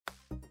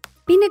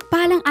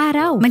Pinagpalang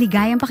araw,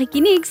 maligayang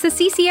pakikinig sa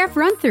CCF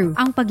Run-Through,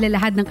 ang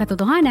paglalahad ng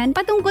katotohanan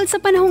patungkol sa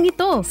panahong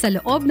ito sa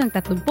loob ng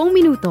 30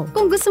 minuto.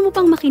 Kung gusto mo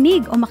pang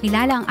makinig o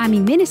makilala ang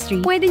aming ministry,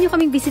 pwede nyo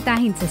kaming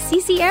bisitahin sa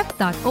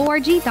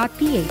ccf.org.ph.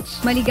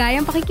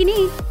 Maligayang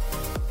pakikinig!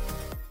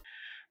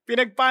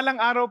 Pinagpalang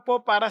araw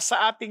po para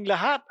sa ating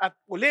lahat at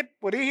ulit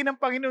purihin ng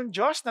Panginoon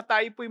Diyos na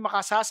tayo po'y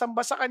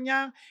makasasamba sa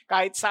Kanya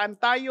kahit saan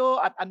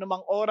tayo at anumang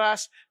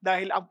oras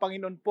dahil ang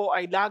Panginoon po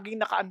ay laging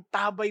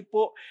nakaantabay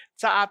po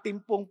sa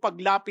ating pong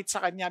paglapit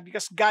sa Kanya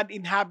because God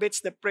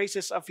inhabits the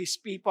praises of His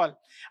people.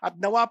 At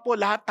nawa po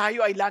lahat tayo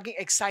ay laging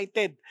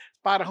excited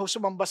para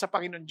sumamba sa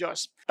Panginoon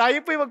Diyos.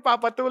 Tayo po'y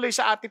magpapatuloy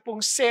sa ating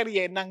pong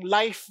serye ng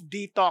Life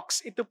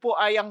Detox. Ito po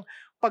ay ang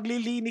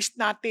paglilinis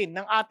natin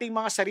ng ating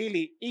mga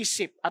sarili,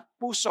 isip at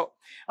puso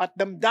at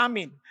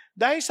damdamin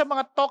dahil sa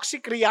mga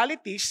toxic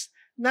realities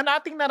na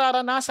nating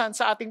nararanasan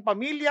sa ating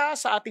pamilya,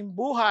 sa ating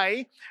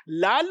buhay,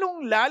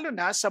 lalong-lalo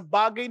na sa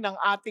bagay ng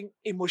ating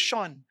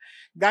emosyon.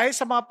 Dahil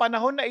sa mga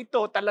panahon na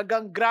ito,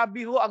 talagang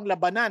grabe ho ang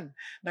labanan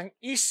ng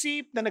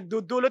isip na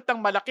nagdudulot ng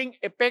malaking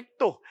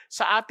epekto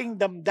sa ating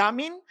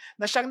damdamin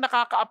na siyang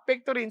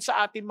nakakaapekto rin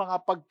sa ating mga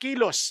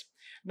pagkilos.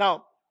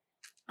 Now,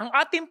 ang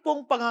ating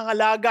pong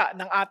pangangalaga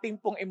ng ating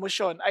pong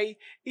emosyon ay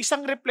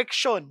isang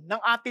refleksyon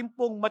ng ating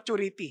pong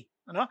maturity.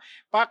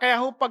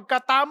 Kaya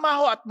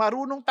pagkatama at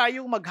marunong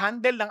tayong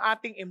mag-handle ng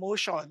ating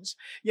emotions,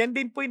 yan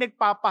din po'y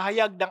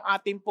nagpapahayag ng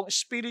ating pong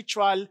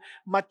spiritual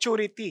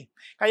maturity.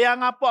 Kaya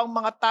nga po ang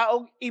mga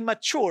taong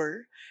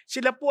immature,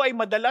 sila po ay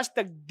madalas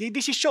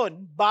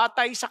nagdidesisyon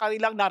batay sa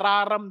kanilang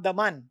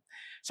nararamdaman.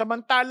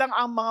 Samantalang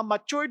ang mga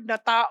matured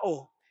na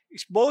tao,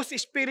 both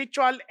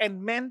spiritual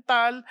and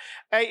mental,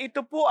 ay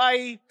ito po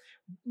ay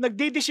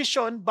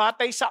nagdidesisyon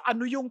batay sa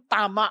ano yung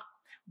tama.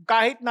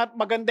 Kahit na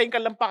maganda yung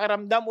kanilang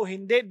pakiramdam o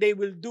hindi, they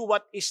will do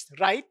what is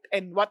right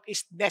and what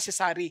is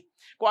necessary.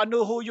 Kung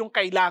ano ho yung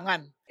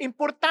kailangan.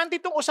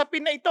 Importante itong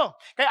usapin na ito.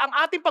 Kaya ang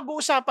ating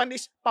pag-uusapan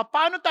is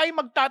paano tayo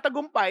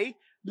magtatagumpay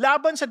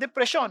laban sa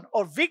depression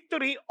or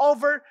victory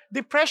over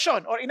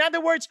depression. Or in other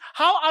words,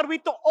 how are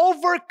we to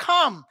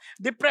overcome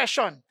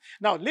depression?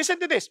 Now, listen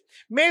to this.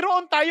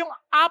 Mayroon tayong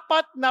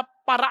 4 na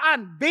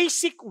paraan,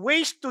 basic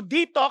ways to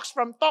detox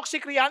from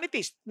toxic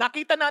realities.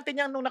 Nakita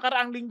natin yan nung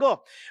nakaraang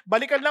linggo.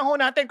 Balikan lang ho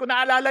natin kung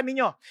naalala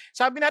ninyo.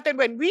 Sabi natin,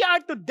 when we are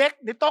to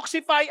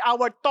detoxify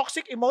our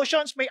toxic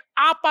emotions, may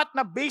 4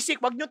 na basic.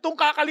 Huwag nyo itong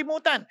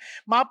kakalimutan.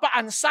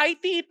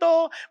 Mapa-anxiety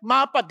ito,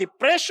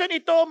 mapa-depression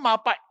ito,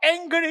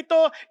 mapa-anger ito.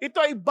 Ito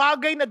ay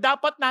bagay na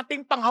dapat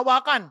nating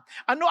panghawakan.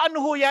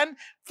 Ano-ano ho yan?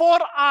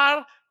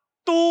 4R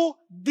to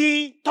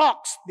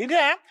detox. Dito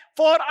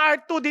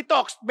 4R to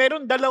detox.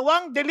 Meron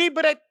 2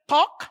 deliberate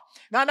talk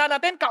na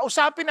natin,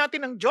 kausapin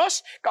natin ang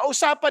Diyos,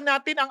 kausapan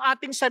natin ang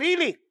ating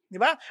sarili. Di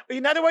ba?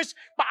 In other words,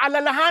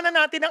 paalalahanan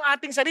natin ang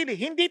ating sarili.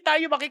 Hindi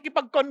tayo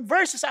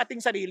makikipag-converse sa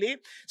ating sarili.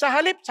 Sa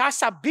halip,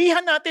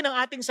 sasabihan natin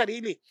ang ating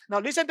sarili. Now,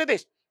 listen to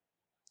this.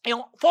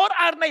 Yung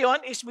 4R na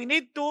yon is we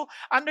need to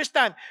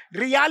understand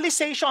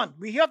realization.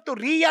 We have to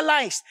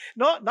realize,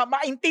 na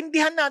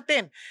maintindihan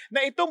natin na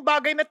itong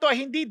bagay na to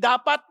ay hindi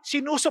dapat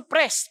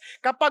sinusuppress.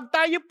 Kapag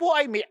tayo po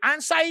ay may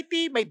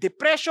anxiety, may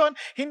depression,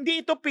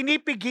 hindi ito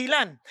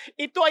pinipigilan.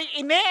 Ito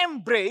ay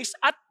ine-embrace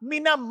at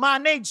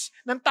minamanage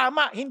ng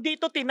tama. Hindi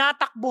ito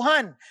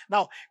tinatakbuhan.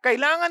 Now,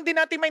 kailangan din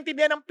natin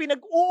maintindihan ang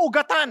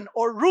pinag-uugatan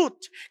or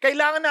root.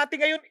 Kailangan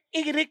natin ngayon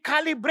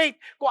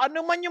i-recalibrate. Kung ano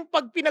man yung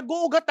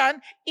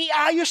pinag-uugatan,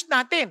 iayos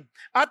natin.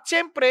 At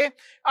siyempre,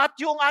 at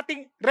yung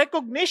ating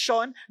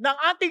recognition ng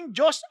ating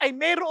Diyos ay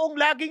mayroong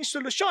laging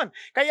solusyon.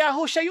 Kaya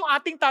ho siya yung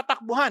ating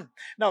tatakbuhan.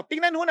 Now,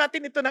 tingnan ho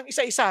natin ito ng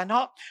isa-isa,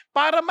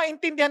 para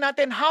maintindihan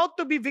natin how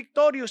to be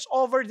victorious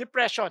over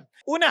depression.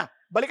 Una,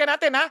 balikan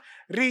natin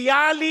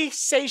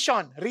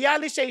realization.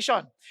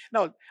 Realization.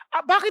 Now,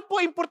 bakit po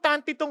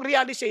importante itong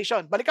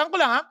realization? Balikan ko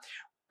lang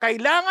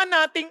Kailangan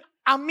nating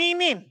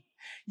aminin,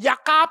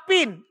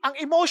 yakapin ang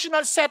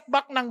emotional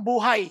setback ng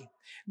buhay.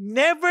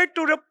 Never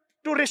to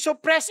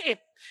suppress it.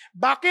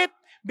 Bakit?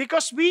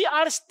 Because we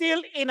are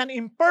still in an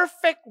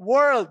imperfect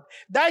world.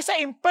 Dahil sa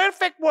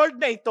imperfect world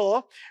na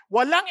ito,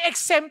 walang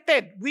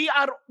exempted. We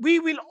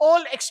will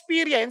all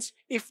experience,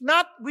 if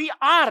not we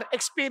are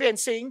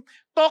experiencing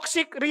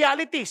toxic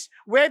realities,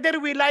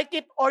 whether we like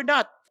it or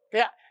not.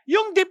 Kaya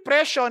yung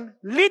depression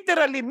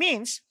literally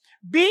means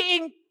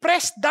being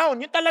pressed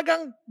down. Yung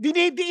talagang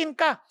dinidiin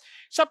ka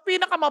sa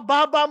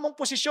pinakamababa mong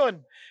posisyon.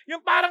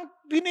 Yung parang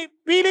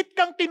pilit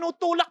kang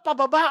tinutulak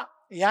pababa.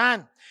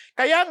 Yan.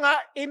 Kaya nga,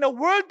 in a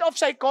world of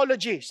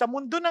psychology, sa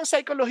mundo ng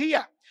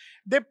psikolohiya,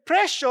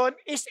 depression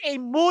is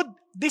a mood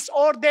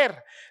disorder.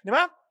 Di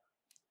ba?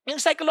 Yung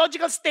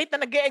psychological state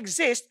na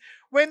nag-exist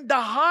when the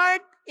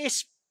heart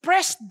is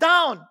pressed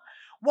down.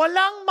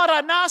 Walang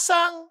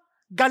maranasang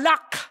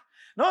galak.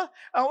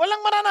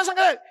 Walang maranasang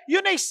galak.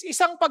 Yun ay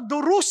isang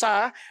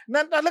pagdurusa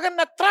na talagang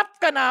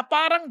na-trap ka na,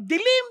 parang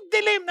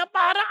dilim-dilim na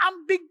parang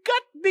ang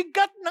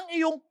bigat-bigat ng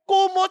iyong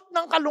kumot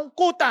ng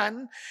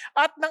kalungkutan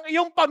at ng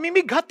iyong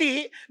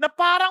pamimighati na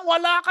parang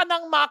wala ka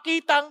nang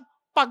makitang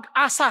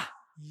pag-asa.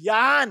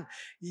 Yan.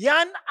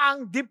 Yan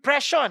ang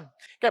depression.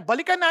 Kaya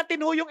balikan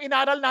natin yung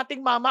inaral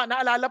nating mama.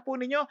 Naalala po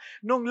ninyo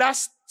nung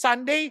last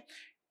Sunday?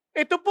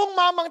 Ito pong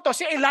mamang to,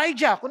 si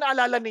Elijah, kung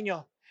naalala ninyo.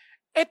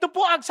 Ito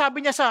po ang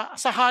sabi niya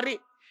sa hari,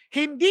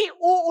 hindi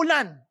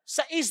uulan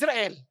sa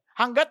Israel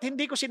hanggat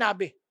hindi ko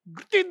sinabi.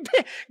 Hindi.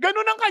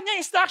 Ganun ang kanya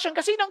instruction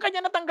kasi nang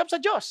kanya natanggap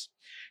sa Diyos.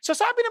 So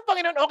sabi ng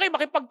Panginoon, okay,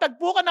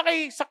 makipagtagpo ka na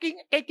kay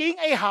King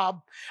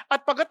Ahab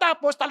at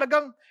pagkatapos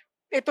talagang,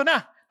 ito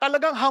na,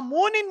 talagang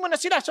hamunin mo na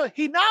sila. So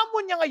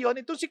hinamon niya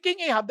ngayon, ito si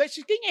King Ahab, dahil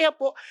si King Ahab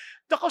po,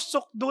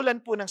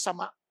 sukdulan po ng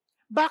sama.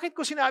 Bakit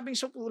ko sinabing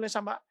sukdulan ng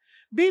sama?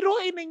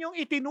 Biruin ninyong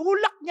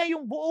itinulak niya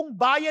yung buong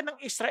bayan ng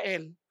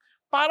Israel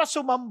para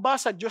sumamba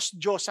sa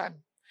Diyos-Diyosan.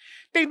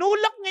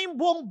 Tinulak niya yung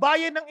buong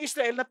bayan ng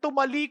Israel na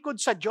tumalikod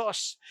sa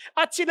Diyos.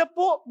 At sila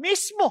po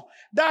mismo,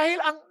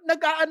 dahil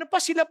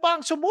sila pa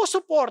ang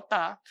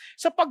sumusuporta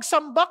sa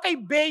pagsamba kay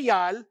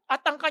Baal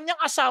at ang kanyang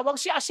asawang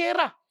si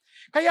Asera.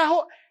 Kaya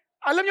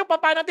alam niyo pa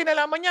paano natin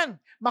nalaman yan?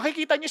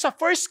 Makikita niyo sa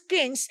 1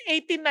 Kings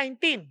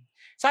 18:19.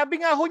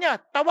 Sabi nga niya,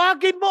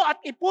 tawagin mo at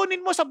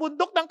ipunin mo sa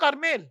bundok ng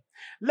Carmel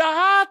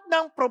lahat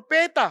ng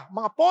propeta,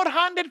 mga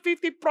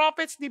 450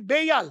 prophets ni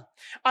Baal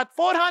at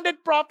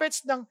 400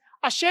 prophets ng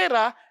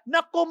Asherah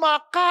na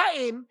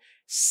kumakain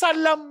sa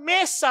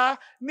lamesa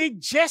ni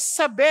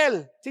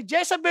Jezebel. Si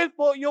Jezebel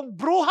po yung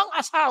bruhang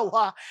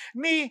asawa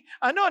ni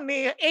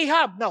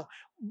Ahab. Now,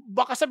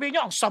 baka sabihin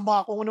niyo, ang sama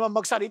ko naman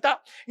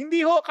magsalita.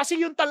 Hindi kasi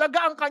yun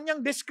talaga ang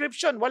kanyang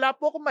description. Wala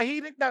po akong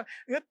mahilig na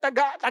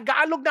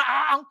Tagalog na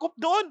aangkop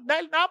doon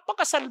dahil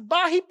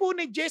napakasalbahi po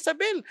ni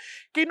Jezebel.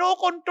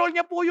 Kinokontrol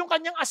niya po yung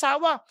kanyang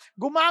asawa.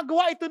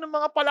 Gumagawa ito ng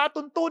mga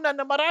palatuntunan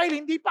na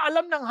marahil hindi pa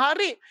alam ng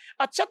hari.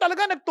 At siya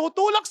talaga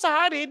nagtutulak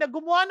sa hari na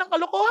gumawa ng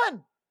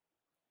kalokohan.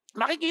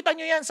 Makikita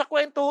nyo yan sa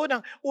kwento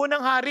ng unang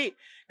hari.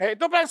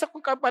 Ito pa sa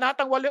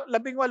panatang 18,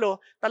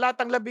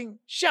 talatang 19.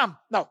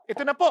 Now,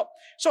 ito na po.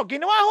 So,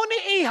 ginawa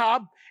ni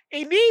Ahab,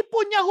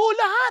 inipon niya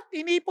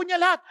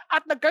lahat.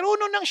 At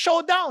nagkaroon ng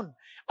showdown.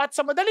 At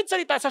sa madalit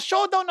salita, sa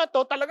showdown na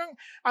to, talagang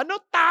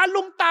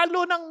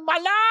talong-talo ng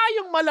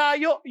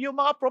malayong-malayo yung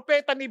mga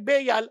propeta ni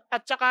Baal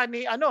at saka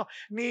ni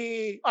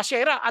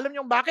Asherah. Alam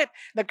niyo bakit?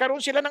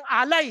 Nagkaroon sila ng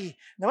alay.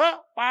 Diba?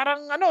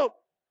 Parang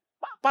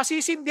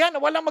pasisindihan,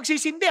 walang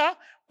magsisindi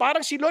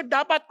Parang si Lord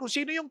dapat, kung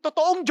sino yung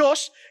totoong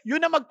Diyos,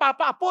 yun na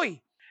magpapaapoy.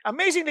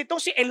 Amazing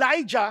itong si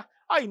Elijah,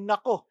 ay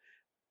nako,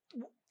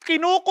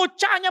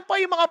 kinukutsa niya pa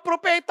yung mga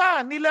propeta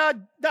nila,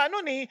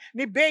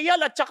 ni Baal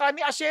at saka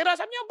ni Asherah.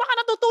 Sabi niya, baka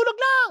natutulog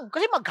lang.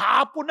 Kasi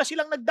maghapon na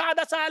silang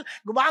nagdadasal,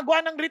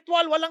 gumagawa ng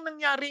ritual, walang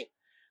nangyari.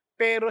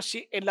 Pero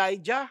si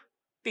Elijah,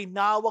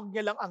 tinawag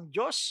niya lang ang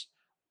Diyos.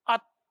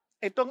 At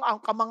itong ang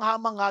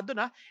kamangha-mangha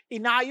doon,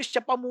 inayos siya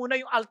pa muna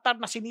yung altar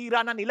na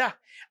sinira na nila.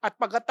 At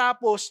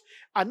pagkatapos,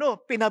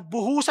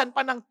 pinabuhusan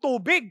pa ng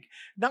tubig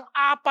ng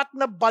 4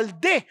 na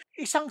balde.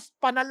 Isang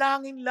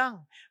panalangin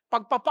lang.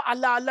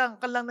 Pagpapaalala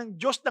ka lang ng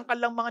Diyos ng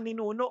kalang mga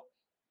ninuno.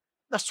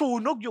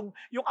 Nasunog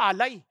yung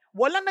alay.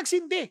 Walang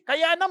nagsindi.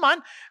 Kaya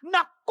naman,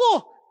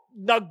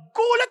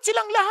 naggulat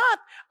silang lahat.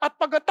 At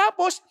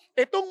pagkatapos,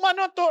 itong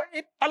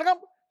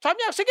talagang sabi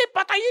niya, sige,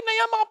 patayin na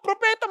yan mga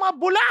propeta, mga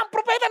bulaang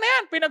propeta na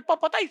yan.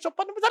 Pinagpapatay. So,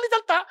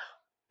 panalisalita,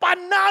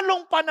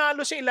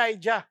 panalong-panalo si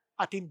Elijah.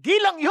 At hindi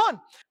lang yon,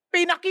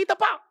 pinakita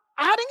pa,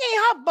 Haring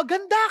Ahab,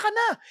 maganda ka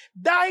na.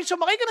 Dahil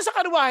sumakay ka na sa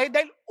karwahe,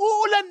 dahil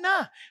uulan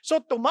na.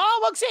 So,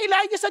 tumawag si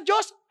Elijah sa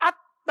Diyos at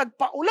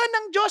nagpaulan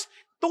ng Diyos.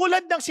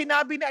 Tulad ng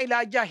sinabi ni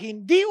Elijah,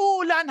 hindi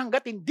uulan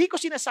hanggat hindi ko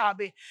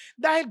sinasabi.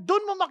 Dahil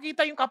doon mo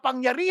makita yung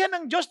kapangyarihan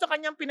ng Diyos na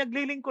kanyang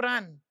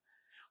pinaglilingkuran.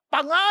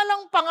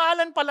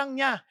 Pangalan pa lang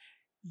niya,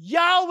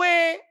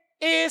 Yahweh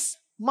is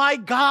my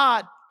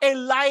God,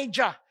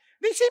 Elijah.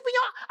 Isipin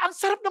niyo, ang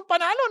sarap ng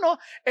panalo, no?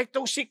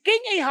 Itong si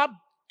King Ahab,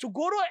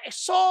 siguro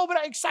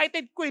sobrang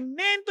excited.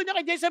 Kwento niya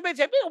kay Jezebel.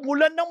 Sabi,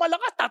 umulan ng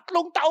malakas. 3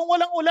 taong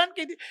walang ulan.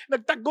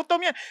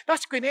 Nagtagutom yan.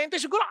 Tapos kwento,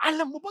 siguro,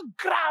 alam mo ba,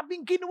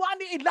 grabing ginawa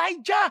ni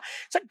Elijah.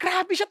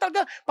 Grabe siya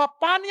talaga.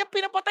 Paano niya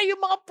pinapatay yung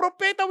mga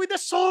propeta with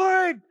a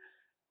sword?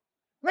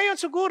 Ngayon,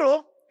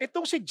 siguro,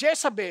 itong si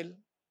Jezebel,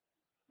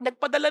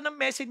 nagpadala ng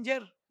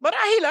messenger.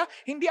 Marahil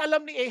hindi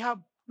alam ni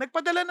Ahab.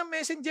 Nagpadala ng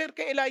messenger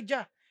kay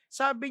Elijah.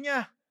 Sabi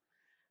niya,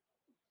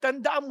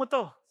 tandaan mo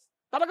to.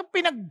 Talagang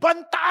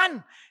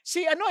pinagbantaan.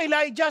 Si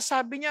Elijah,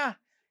 sabi niya,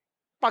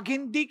 pag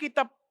hindi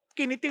kita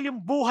kinitil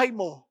yung buhay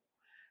mo,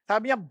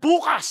 sabi niya,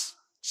 bukas,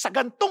 sa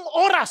gantong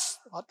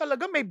oras,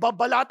 talaga may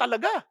babala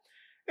talaga.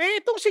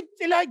 Itong si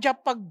Elijah,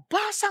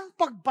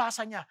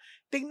 pagbasa niya,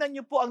 tingnan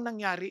niyo po ang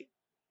nangyari.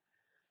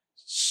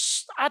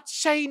 At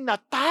siya'y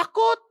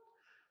natakot,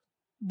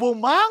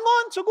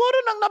 bumangon, siguro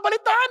nang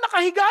nabalitaan,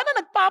 nakahiga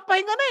na,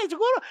 nagpapahinga na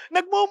siguro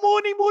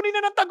nagmumuni-muni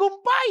na ng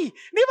tagumpay.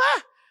 Di ba?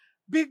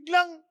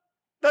 Biglang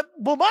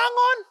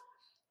bumangon,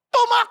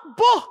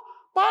 tumakbo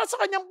para sa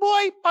kanyang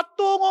buhay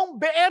patungong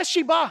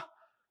Beersheba.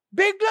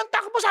 Biglang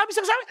takbo, sabi,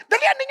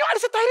 dalian ninyo,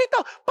 alis na tayo rito.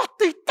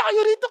 Patay tayo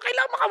rito,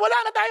 kailangan makawala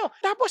na tayo.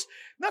 Tapos,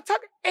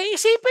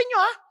 isipin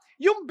nyo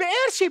yung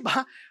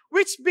Beersheba,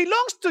 which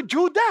belongs to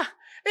Judah.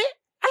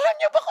 Alam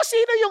nyo ba kung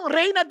sino yung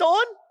reyna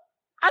doon?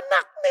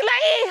 Anak nila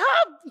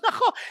Ahab.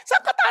 Nako,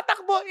 saan ka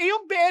tatakbo?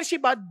 Yung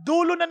Beersheba,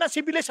 dulo na ng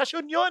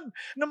sibilisasyon yon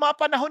noong mga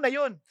panahon na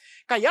yon.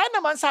 Kaya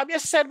naman, sabi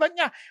niya sa servant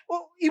niya,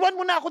 iwan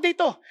mo na ako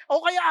dito.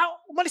 O kaya,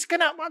 umalis ka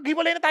na.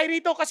 Maghiwalay na tayo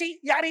rito kasi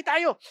yari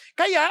tayo.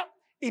 Kaya,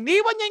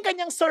 iniwan niya yung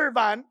kanyang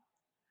servant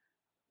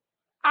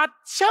at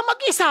siya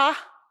mag-isa,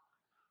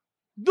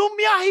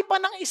 dumiyahi pa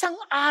ng isang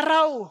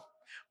araw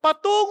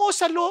patungo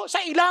sa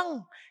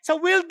sa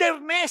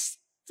wilderness.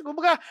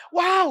 Kumbaga,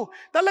 wow,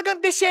 talagang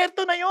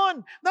deserto na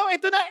yon. Now,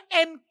 ito na,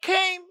 and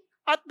came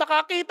at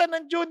nakakita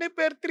ng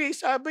juniper tree.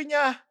 Sabi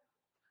niya,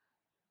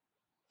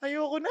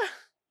 ayoko na.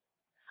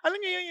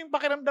 Alam niyo yun yung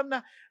pakiramdam na,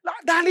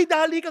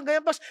 dali-dali kang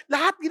ganyan, pas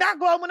lahat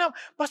ginagawa mo na,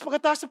 pas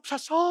pagkatapos sa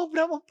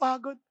sobra mong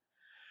pagod.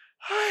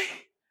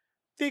 Ay,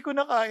 di ko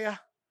na kaya.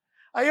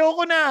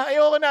 Ayoko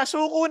na,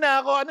 suko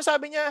na ako. Ano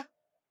sabi niya?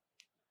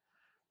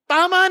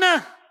 Tama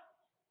na.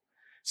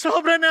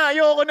 Sobra na,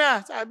 ayoko na.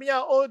 Sabi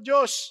niya, oh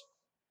Diyos,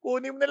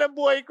 kunin mo na lang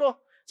buhay ko.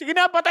 Sige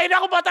na, patay na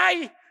ako,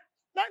 patay.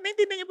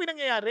 Naintindihan niyo po yung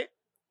nangyayari?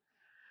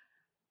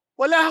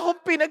 Wala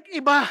akong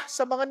pinag-iba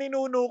sa mga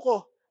ninuno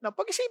ko.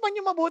 Pag-isipan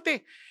niyo mabuti.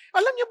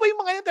 Alam niyo ba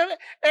yung mga yun?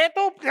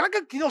 Eto,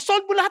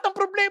 solve mo lahat ng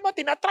problema.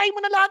 Tinatry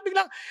mo na lahat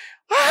biglang.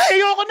 Ay,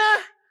 ayoko na.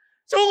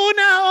 Suko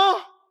na ako.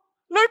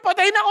 Lord,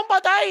 patay na akong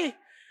patay.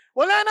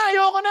 Wala na,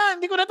 ayoko na.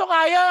 Hindi ko na to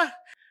kaya.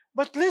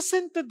 But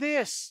listen to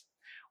this.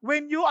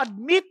 When you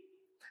admit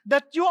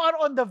that you are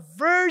on the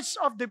verge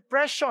of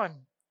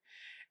depression,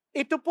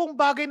 ito pong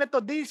bagay na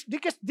to,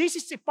 because this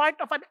is a part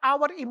of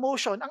our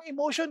emotion. Ang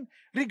emotion,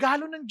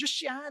 regalo ng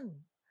Diyos yan.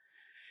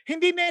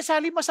 Hindi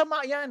necessarily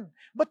masama yan.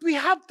 But we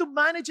have to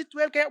manage it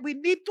well. Kaya we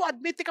need to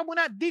admit, tika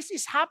muna, this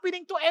is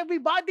happening to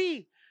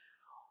everybody.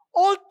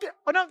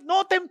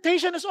 No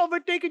temptation has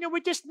overtaken you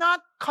which is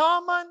not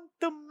common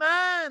to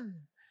man.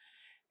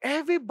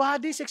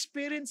 Everybody's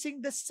experiencing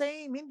the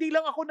same. Hindi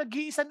lang ako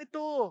nag-iisa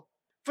nito.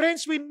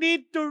 Friends, we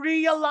need to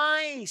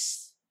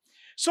realize.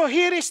 So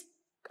here is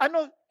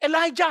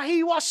Elijah,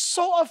 he was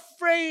so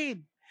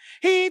afraid.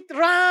 He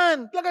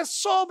ran. Talagang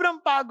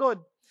sobrang pagod.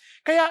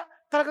 Kaya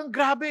talagang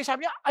grabe.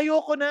 Sabi niya,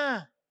 ayoko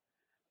na.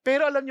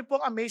 Pero alam niyo po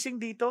ang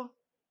amazing dito?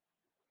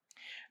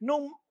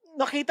 Nung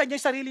nakita niya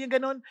yung sarili niya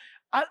ganun,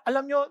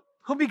 alam niyo,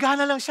 humiga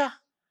na lang siya.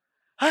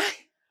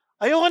 Ay,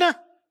 ayoko na.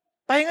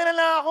 Pahinga na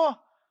lang ako.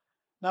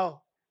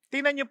 Now,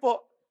 tingnan niyo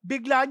po,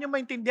 bigla niyo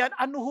maintindihan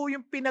ano ho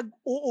yung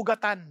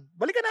pinag-uugatan.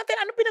 Balikan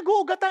natin, ano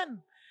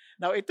pinag-uugatan?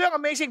 Now, ito yung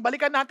amazing.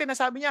 Balikan natin na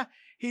sabi niya,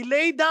 he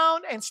lay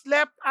down and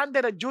slept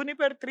under a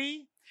juniper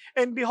tree,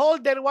 and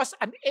behold, there was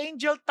an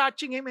angel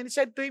touching him, and he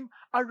said to him,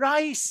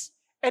 arise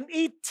and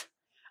eat.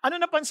 Ano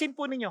napansin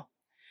po ninyo?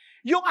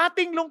 Yung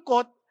ating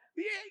lungkot,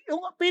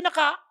 yung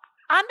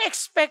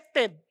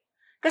pinaka-unexpected.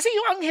 Kasi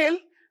yung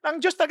anghel, ang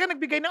Diyos talaga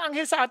nagbigay ng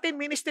anghel sa atin,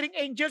 ministering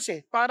angels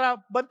para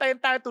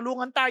bantayan tayo,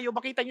 tulungan tayo.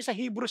 Makita niyo sa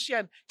Hebrews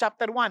yan,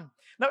 chapter 1.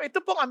 Now,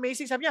 ito pong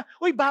amazing. Sabi niya,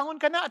 uy, bangon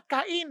ka na at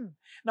kain.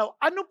 Now,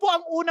 ano po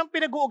ang unang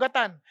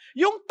pinag-uugatan?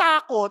 Yung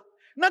takot,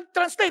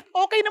 nag-translate.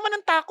 Okay naman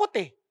ang takot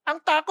eh.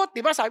 Ang takot, di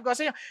ba? Sabi ko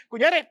sa inyo,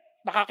 kunyari,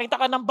 nakakita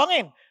ka ng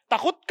bangin,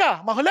 takot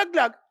ka,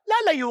 mahulaglag,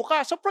 lalayo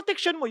ka. So,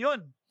 protection mo yun.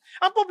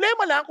 Ang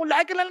problema lang, kung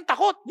lagi ka lang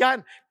takot,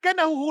 yan, kaya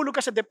nahuhulog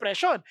ka sa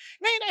depression.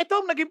 Ngayon, ito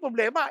ang naging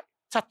problema.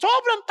 Sa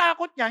sobrang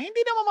takot niya,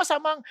 hindi naman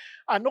masamang,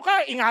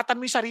 ingatan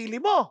mo yung sarili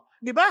mo.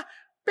 Di ba?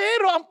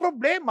 Pero ang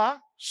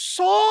problema,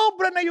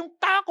 sobra na yung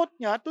takot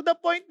niya to the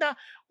point na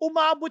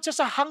umabot siya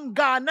sa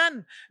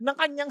hangganan ng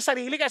kanyang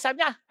sarili. Kaya sabi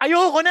niya,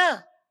 ayoko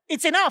na.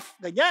 It's enough.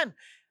 Ganyan.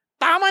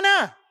 Tama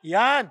na.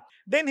 Yan.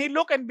 Then he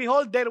looked and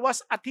behold, there was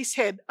at his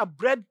head a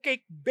bread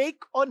cake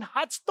baked on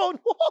hot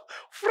stone.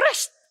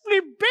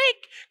 Freshly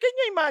baked. Can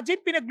you imagine?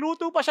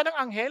 Pinagluto pa siya ng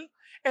anghel.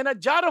 And a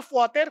jar of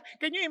water.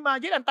 Can you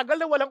imagine? Ang tagal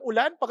na walang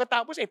ulan.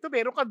 Pagkatapos, ito,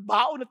 meron kang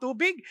bao na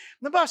tubig.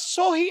 Diba?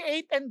 So he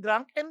ate and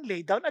drank and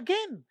lay down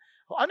again.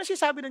 O, ano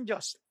sinasabi ng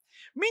Diyos?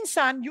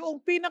 Minsan,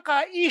 yung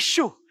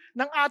pinaka-issue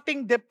ng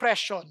ating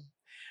depression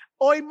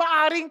o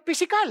maaring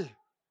physical.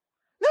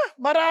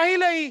 Marahil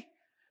ay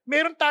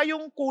meron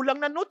tayong kulang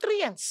na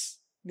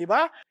nutrients. Di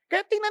ba?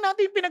 Kaya tingnan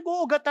natin yung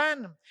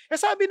pinag-uugatan. Kaya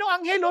sabi ng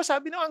anghel,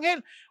 sabi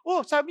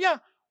niya,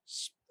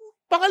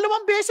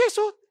 pangalawang beses,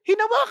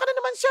 hinawakan na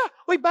naman siya.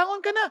 Uy, bangon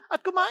ka na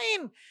at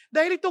kumain.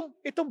 Dahil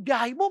itong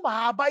biyahe mo,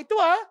 mahaba ito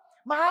ha.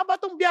 Mahaba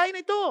itong biyahe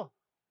na ito.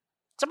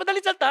 Sa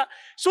madaling salita,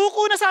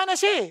 suko na sana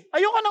siya.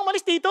 Ayoko nang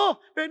malis dito.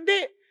 Pero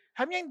hindi.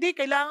 Hindi,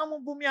 kailangan mong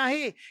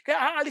bumiyahe. Kaya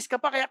aalis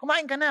ka pa, kaya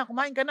kumain ka na.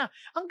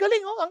 Ang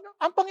galing,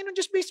 ang Panginoon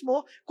Diyos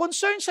mismo,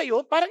 concern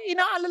sa'yo, parang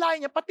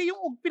inaalalayan niya, pati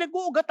yung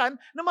pinag-uugatan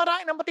na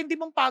marami ng matindi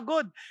mong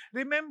pagod.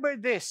 Remember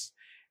this.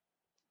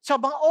 Sa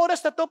mga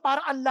oras na to,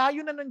 parang ang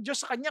layo na ng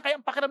Diyos sa kanya. Kaya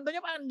ang pakiramdam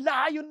niya, ang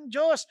layo ng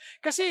Diyos.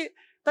 Kasi,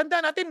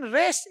 tandaan natin,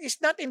 rest is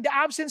not in the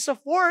absence of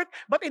work,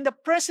 but in the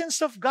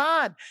presence of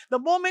God. The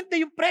moment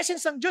na yung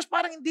presence ng Diyos,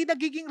 parang hindi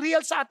nagiging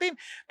real sa atin.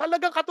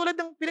 Talagang katulad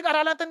ng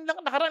pinag-aralan natin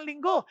ng nakaraang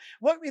linggo.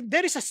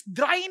 There is a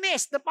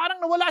dryness na parang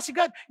nawala si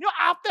God.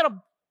 After a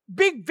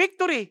big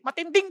victory,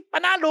 matinding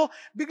panalo,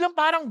 biglang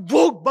parang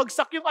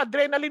bagsak yung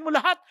adrenaline mo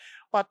lahat.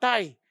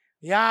 Patay.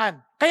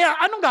 Yan.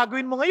 Kaya, anong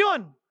gagawin mo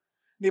ngayon?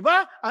 Di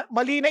ba?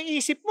 Mali na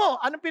isip mo.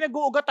 Anong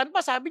pinag-uugatan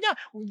pa? Sabi niya,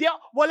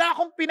 wala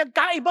akong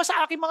pinagkaiba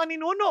sa aking mga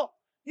ninuno.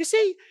 You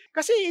see,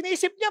 kasi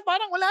iniisip niya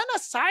parang wala na,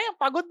 sayang,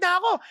 pagod na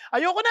ako.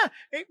 Ayoko na.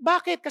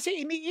 Bakit? Kasi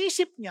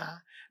iniisip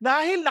niya,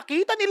 dahil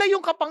nakita nila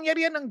yung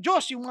kapangyarihan ng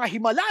Diyos, yung mga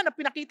himala na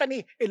pinakita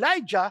ni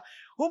Elijah,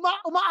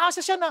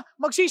 umaasa siya na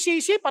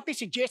magsisisi, pati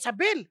si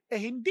Jezebel.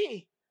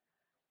 Hindi.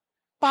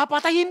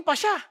 Papatayin pa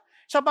siya.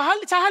 Sa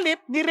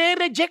halip,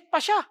 nire-reject pa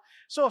siya.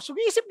 So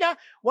isip niya,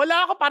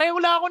 pareho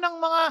lang ako ng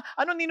mga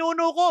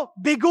ninuno ko,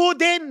 bigo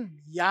din.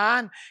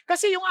 Yan.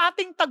 Kasi yung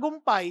ating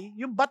tagumpay,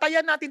 yung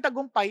batayan natin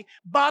tagumpay,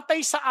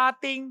 batay sa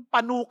ating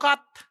panukat.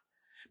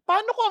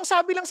 Paano ko ang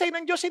sabi lang sa'yo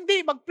ng Diyos,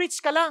 hindi,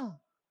 mag-preach ka lang.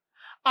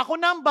 Ako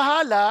na ang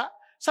bahala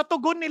sa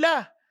tugon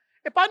nila.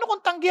 Paano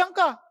kung tanggihan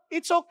ka?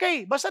 It's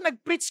okay, basta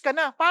nag-preach ka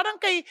na. Parang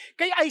kay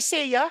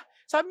Isaiah,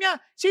 sabi niya,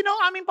 sino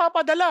ang aming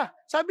papadala?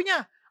 Sabi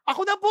niya,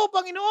 ako na po,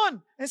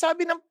 Panginoon.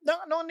 Sabi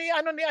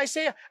ni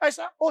Isaiah,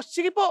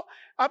 sige po.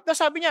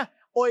 Sabi niya,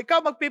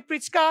 ikaw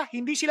magpipreach ka,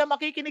 hindi sila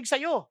makikinig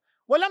sa'yo.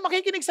 Walang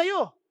makikinig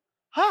sa'yo.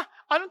 Ha?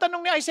 Anong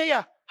tanong ni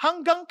Isaiah?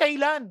 Hanggang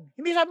kailan?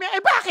 Hindi sabi niya,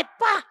 bakit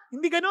pa?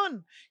 Hindi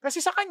ganun. Kasi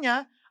sa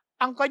kanya,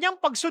 ang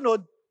kanyang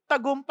pagsunod,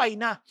 tagumpay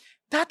na.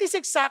 That is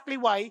exactly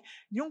why,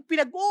 yung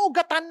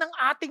pinag-uugatan ng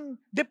ating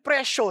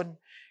depression,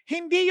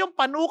 hindi yung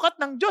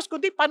panukat ng Diyos,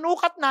 kundi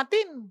panukat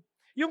natin.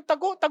 Yung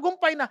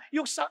tagumpay na,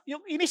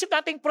 yung inisip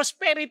nating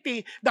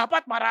prosperity,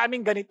 dapat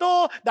maraming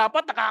ganito,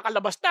 dapat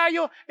nakakalabas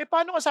tayo.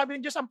 Paano ang sabi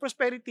ng Diyos ang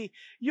prosperity?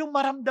 Yung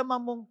maramdaman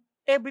mong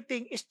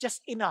everything is just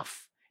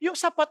enough. Yung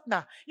sapat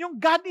na. Yung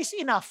God is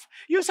enough.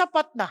 Yung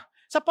sapat na.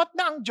 Sapat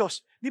na ang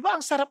Diyos. Di ba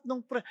ang sarap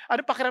nung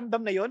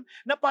pakiramdam na yon?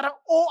 Na parang,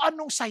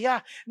 anong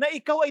saya, na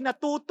ikaw ay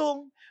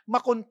natutong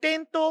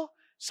makontento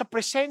sa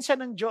presensya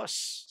ng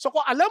Diyos. So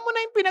kung alam mo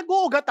na yung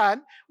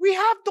pinag-uugatan, we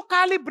have to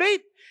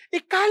calibrate.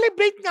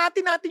 I-calibrate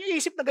natin yung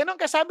isip na gano'n.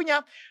 Kasi sabi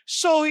niya,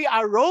 so he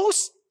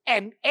arose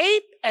and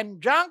ate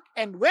and drank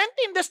and went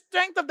in the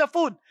strength of the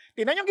food.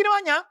 Tingnan yung ginawa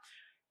niya.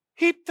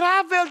 He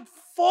traveled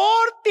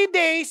 40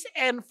 days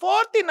and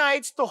 40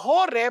 nights to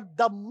Horeb,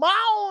 the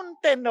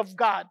mountain of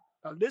God.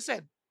 Now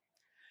listen.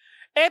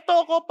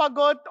 Eto ko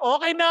pagod,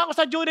 okay na ako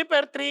sa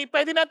juniper tree,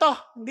 pwede na to.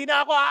 Hindi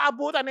na ako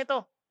aabutan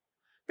ito.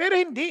 Pero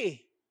hindi.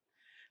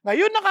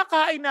 Ngayon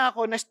nakakain na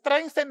ako,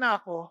 na-strengthen na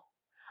ako,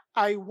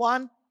 I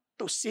want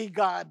to see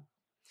God.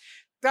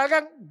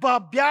 Talagang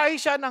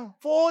babiyahe siya ng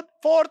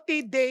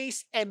 40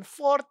 days and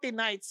 40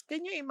 nights.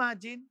 Can you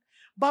imagine?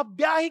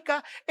 Babiyahe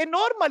ka.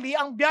 Normally,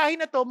 ang biyahe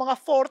na to, mga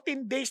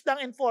 14 days lang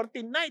and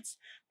 14 nights.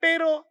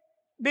 Pero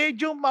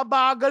medyo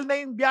mabagal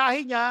na yung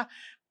biyahe niya,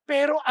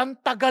 pero ang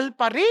tagal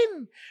pa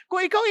rin.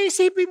 Kung ikaw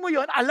isipin mo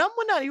yon, alam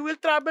mo na, you will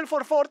travel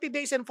for 40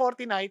 days and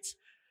 40 nights,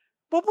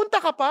 pupunta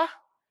ka pa.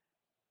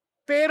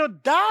 Pero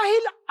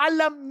dahil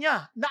alam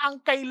niya na ang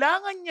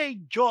kailangan niya ay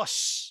Diyos,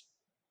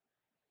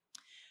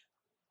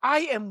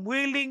 I am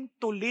willing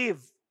to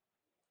live.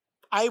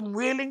 I am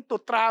willing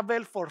to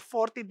travel for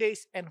 40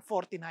 days and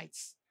 40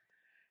 nights.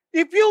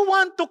 If you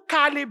want to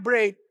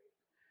calibrate,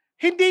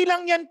 hindi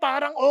lang yan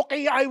parang,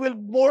 okay, I will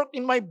work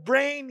in my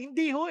brain.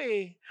 Hindi ho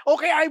eh.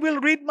 Okay, I will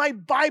read my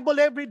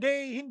Bible every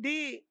day.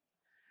 Hindi.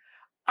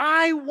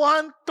 I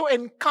want to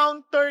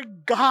encounter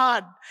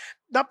God.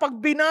 Na pag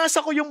binasa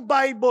ko yung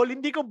Bible,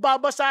 hindi ko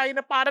babasahin na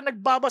parang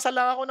nagbabasa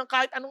lang ako ng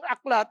kahit anong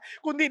aklat,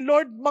 kundi,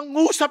 Lord,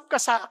 mangusap ka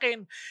sa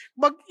akin.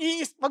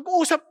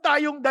 Mag-usap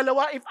tayong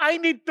dalawa. If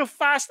I need to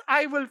fast,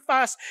 I will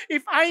fast.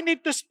 If I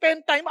need to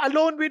spend time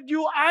alone with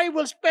you, I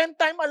will spend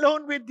time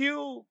alone with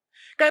you.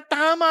 Kaya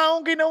tama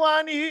ang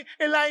ginawa ni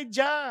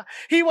Elijah.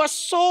 He was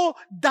so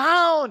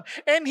down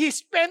and he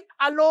spent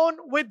alone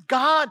with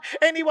God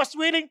and he was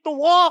willing to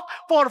walk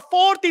for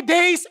 40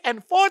 days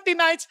and 40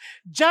 nights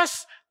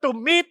just to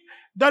meet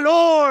the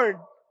Lord.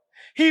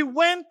 He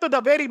went to the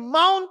very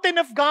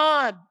mountain of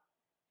God.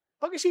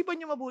 Pag-isipan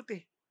niyo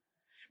mabuti.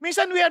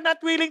 Minsan we are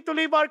not willing to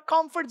leave our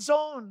comfort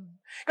zone.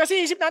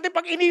 Kasi isip natin,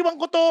 pag iniwan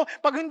ko to,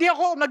 pag hindi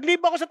ako, nag-leave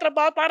ako sa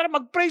trabaho para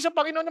mag-pray sa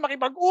Panginoon na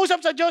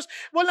makipag-usap sa Diyos,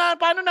 wala,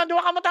 paano na,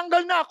 baka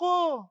matanggal na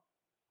ako.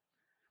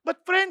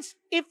 But friends,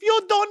 if you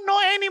don't know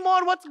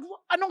anymore,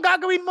 anong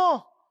gagawin mo?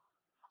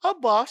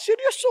 Aba,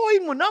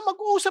 seryosohin mo na,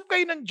 mag-uusap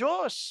kayo ng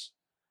Diyos.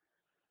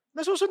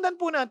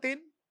 Nasusundan po natin.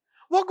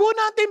 Wag ho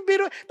natin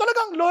biro.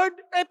 Talagang, Lord,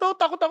 eto,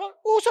 takot ako.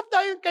 Usap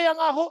tayo, kaya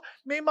nga ho,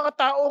 may mga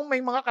taong, may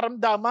mga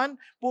karamdaman,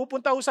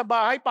 pupunta ho sa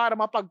bahay para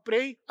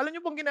mapag-pray. Alam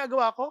niyo pong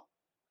ginagawa ko?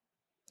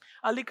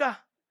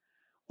 Alika,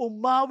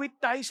 umawit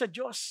tayo sa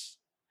Diyos.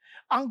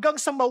 Hanggang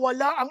sa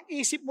mawala ang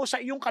isip mo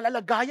sa iyong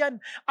kalalagayan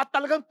at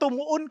talagang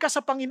tumuon ka sa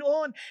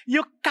Panginoon.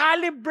 You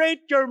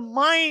calibrate your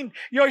mind,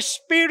 your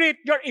spirit,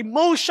 your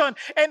emotion,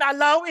 and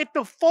allow it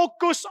to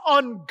focus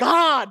on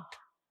God.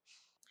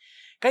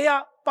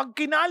 Kaya, pag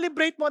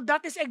kinalibrate mo,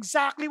 that is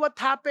exactly what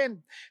happened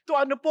to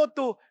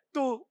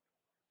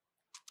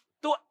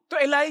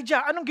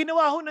Elijah. Anong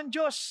ginawa ho ng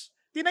Diyos?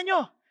 Tingnan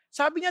nyo,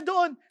 sabi niya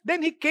doon,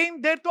 then he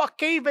came there to a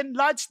cave and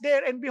lodged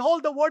there, and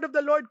behold, the word of the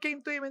Lord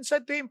came to him and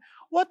said to him,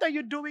 what are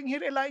you doing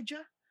here,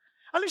 Elijah?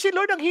 Alam si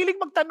Lord, ang hiling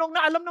magtanong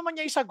na alam naman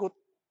niya isagot.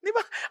 Di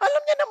ba?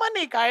 Alam niya naman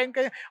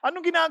kaya,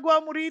 anong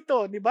ginagawa mo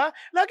rito, di ba?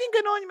 Laging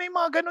gano'n, may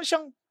mga gano'n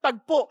siyang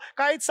tagpo,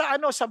 kahit sa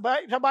sa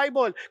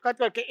Bible, kahit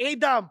kay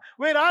Adam,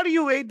 where are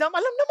you, Adam?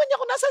 Alam naman niya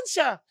kung nasan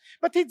siya.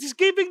 But He's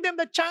giving them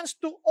the chance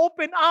to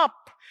open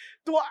up,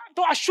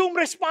 to assume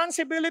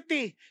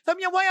responsibility.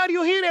 Sabi niya, why are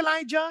you here,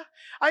 Elijah?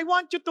 I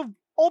want you to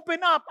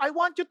open up. I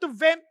want you to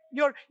vent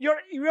your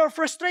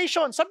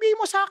frustration. Sabihin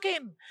mo sa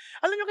akin.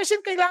 Alam niyo kasi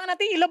kailangan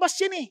natin ilabas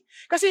yan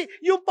Kasi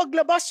yung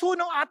paglabas ho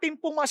ng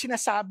ating pong mga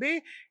sinasabi,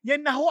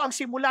 yan na ho ang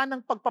simula ng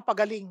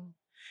pagpapagaling.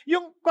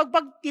 Yung pag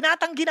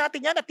tinatanggi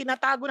natin yan at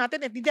tinatago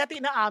natin at hindi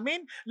natin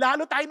inaamin,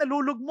 lalo tayo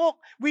nalulugmok.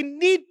 We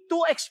need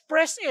to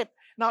express it.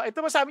 Now,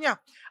 ito masabi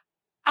niya,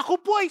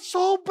 ako po ay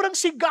sobrang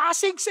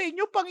sigasig sa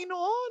inyo,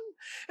 Panginoon.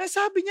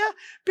 Sabi niya,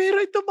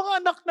 pero ito mga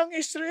anak ng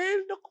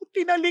Israel, naku,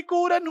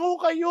 tinalikuran ho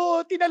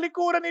kayo.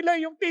 Tinalikuran nila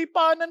yung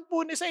tipanan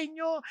po sa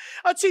inyo.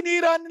 At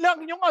sinira nila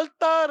ang inyong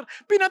altar.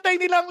 Pinatay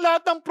nila ang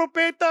lahat ng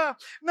propeta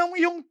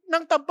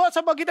ng tabak,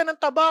 sa magitan ng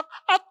tabak.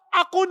 At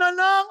ako na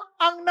lang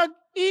ang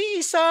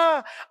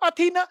nag-iisa.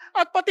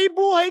 At pati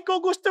buhay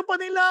ko gusto pa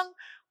nilang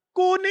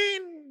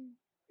kunin.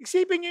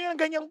 Isipin niyo yung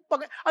ganyang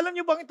alam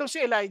niyo bang itong si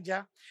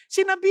Elijah?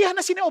 Sinabihan na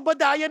si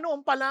Obadiah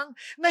noon pa lang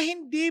na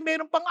hindi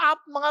mayroong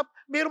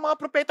mga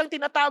propetang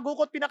tinatago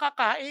ko at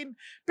pinakakain.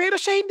 Pero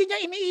siya hindi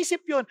niya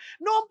iniisip yun.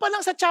 Noon pa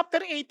lang sa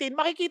chapter 18,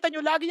 makikita niyo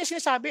lagi niya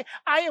sinasabi,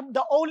 I am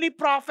the only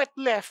prophet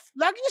left.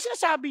 Lagi niya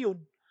sinasabi yun.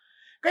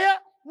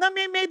 Kaya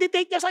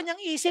nami-meditate niya sa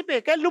kanyang isip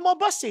kaya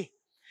lumabas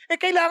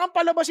kailangan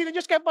palabasin ng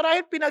Diyos. Kaya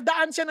parahil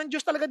pinagdaan siya ng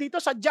Diyos talaga dito,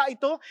 sadya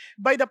ito,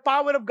 by the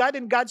power of God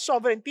and God's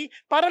sovereignty,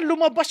 para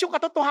lumabas yung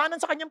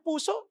katotohanan sa kanyang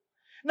puso.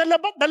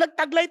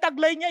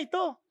 Taglay-taglay niya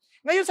ito.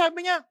 Ngayon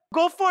sabi niya,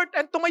 go forth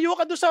and tumayo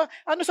ka doon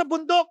sa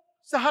bundok,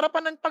 sa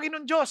harapan ng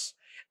Panginoon Diyos.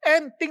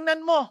 And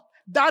tingnan mo,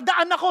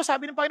 dadaan ako,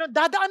 sabi ng Panginoon,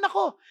 dadaan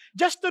ako.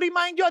 Just to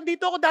remind you,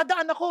 andito ako,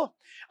 dadaan ako.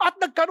 At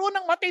nagkaroon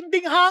ng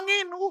matinding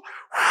hangin.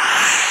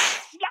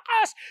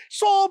 Lakas,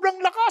 sobrang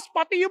lakas,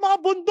 pati yung mga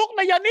bundok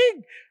na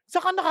yanig.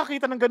 Saka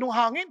nakakita ng ganung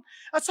hangin.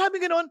 At sabi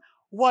ganoon,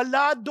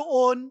 wala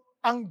doon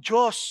ang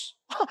Diyos.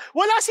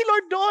 Wala si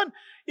Lord doon.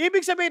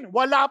 Ibig sabihin,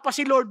 wala pa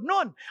si Lord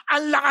noon.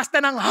 Ang lakas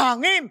na ng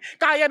hangin,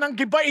 kaya nang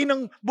gibain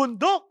ng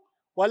bundok.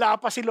 Wala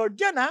pa si Lord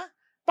yan,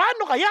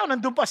 Paano kaya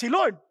nandun pa si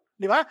Lord?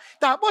 Di ba?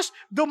 Tapos,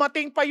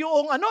 dumating pa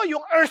yung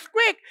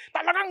earthquake.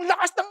 Talagang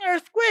lakas ng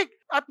earthquake.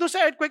 At doon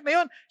sa earthquake na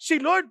yun, si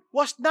Lord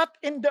was not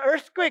in the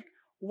earthquake.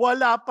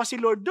 Wala pa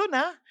si Lord doon,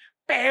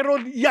 Pero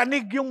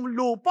yanig yung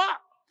lupa.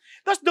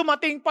 Tapos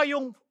dumating pa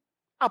yung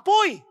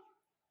apoy.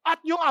 At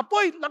yung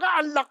apoy,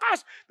 ang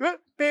lakas.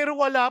 Pero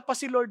wala pa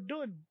si Lord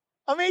doon.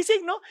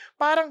 Amazing, no?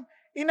 Parang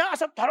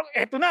parang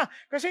eto na.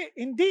 Kasi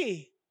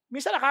hindi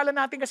Minsan akala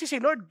natin kasi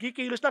si Lord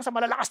gikilos lang sa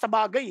malalakas na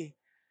bagay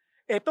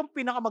Etong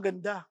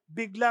pinakamaganda,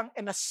 biglang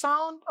and a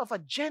sound of a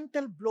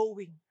gentle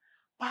blowing.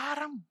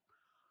 Parang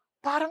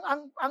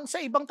ang sa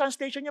ibang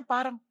translation niya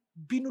parang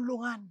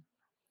binulungan.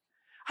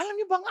 Alam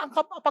niyo bang ang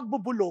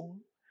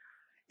pagbubulong,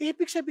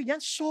 ibig sabihin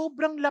niyan,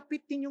 sobrang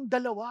lapit ninyong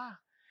dalawa.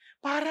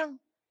 Parang,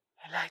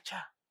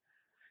 Elijah.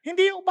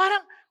 Hindi,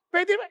 parang,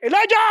 pwede,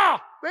 Elijah!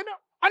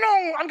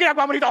 Ang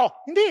ginagawa mo dito?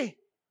 Hindi.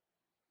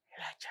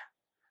 Elijah.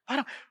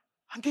 Parang,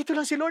 andito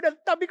lang si Lord,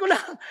 tabi ko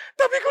lang,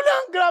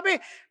 grabe.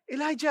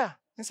 Elijah,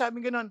 ang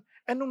sabi gano'n,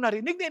 nung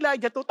narinig ni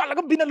Elijah to,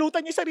 talagang binalutan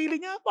niya yung sarili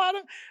niya,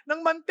 parang ng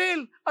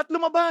mantel, at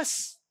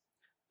lumabas.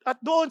 At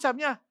doon,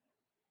 sabi niya,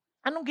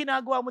 anong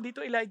ginagawa mo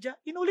dito, Elijah?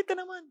 Inulit ka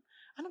naman.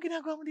 Anong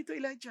ginagawa mo dito,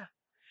 Elijah?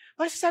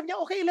 Kasi sabi niya,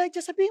 okay,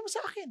 Elijah, sabihin mo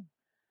sa akin.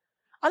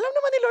 Alam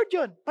naman ni Lord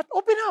yun, but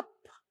open up.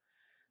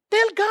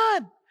 Tell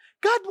God.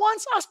 God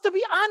wants us to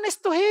be honest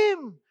to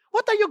Him.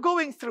 What are you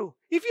going through?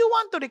 If you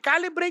want to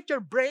recalibrate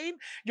your brain,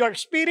 your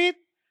spirit,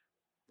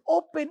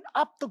 open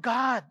up to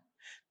God.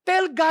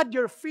 Tell God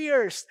your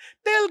fears.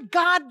 Tell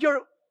God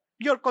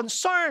your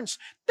concerns.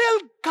 Tell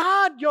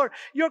God your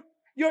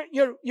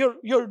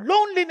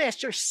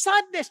loneliness, your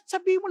sadness.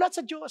 Sabihin mo lahat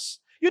sa Diyos.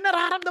 Yung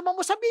nararamdaman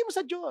mo, sabihin mo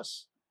sa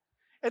Diyos.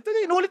 Ito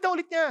na, inulit na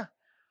ulit niya.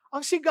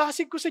 Ang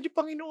sigasig ko sa Diyos,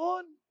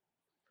 Panginoon.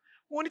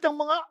 Ngunit ang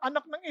mga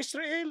anak ng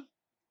Israel,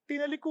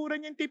 tinalikuran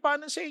niya yung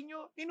tipanan sa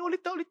inyo.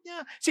 Inulit na ulit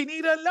niya.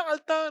 Sinira lang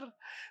altar.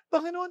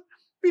 Panginoon,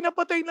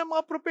 pinapatay ng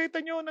mga propeta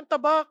niyo ng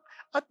tabak.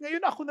 At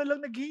ngayon ako na lang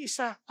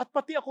nag-iisa. At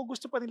pati ako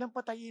gusto pa nilang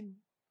patayin.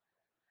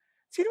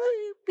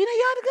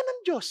 Pinayaan ka ng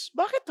Diyos.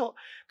 Bakit ho?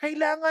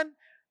 Kailangan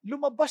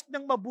lumabas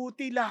ng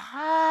mabuti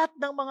lahat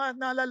ng mga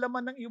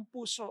nalalaman ng iyong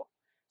puso.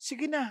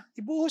 Sige na,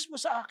 ibuhos mo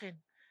sa akin.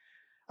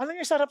 Alam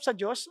niyo, sarap sa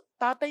Diyos,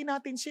 tatay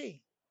natin siya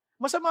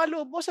Masama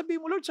loob mo, sabihin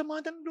mo, Lord, sama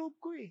ng loob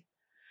ko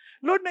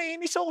Lord,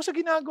 naiinis ako sa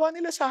ginagawa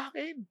nila sa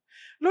akin.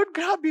 Lord,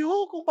 grabe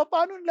ho, kung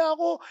paano nila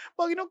ako,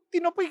 Panginoon,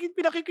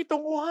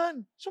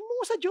 pinakikitunguhan.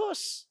 Sumungo sa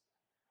Diyos.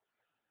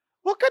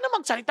 Huwag ka na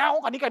magsalita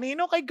kung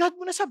kani-kanino, kay God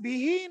mo na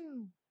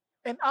sabihin.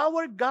 And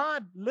our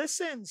God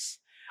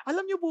listens.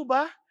 Alam niyo po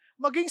ba,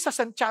 maging sa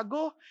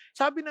Santiago,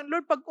 sabi ng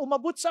Lord, pag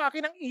umabot sa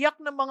akin ang iyak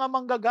ng mga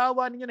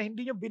manggagawa ninyo na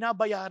hindi nyo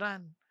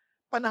binabayaran,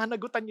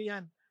 pananagutan niyo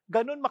yan.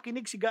 Ganon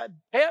makinig si God.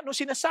 Kaya nung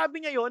sinasabi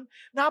niya yon,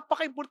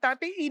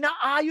 napaka-importante,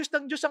 inaayos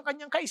ng Diyos ang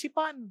kanyang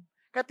kaisipan.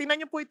 Kaya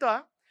tingnan niyo po ito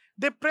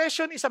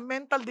Depression is a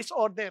mental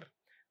disorder.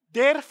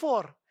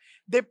 Therefore,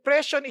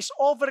 depression is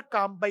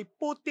overcome by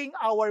putting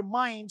our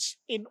minds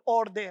in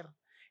order.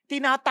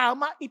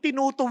 Tinatama,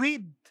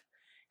 itinutuwid.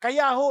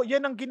 Kaya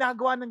yan ang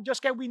ginagawa ng Diyos.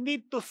 Kaya we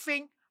need to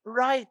think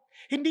right.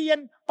 Hindi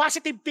yan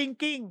positive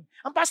thinking.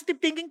 Ang positive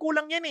thinking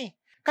kulang yan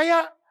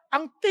Kaya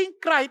ang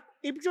think right,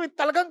 ibig sabihin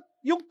talagang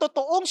yung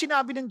totoong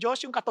sinabi ng Diyos,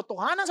 yung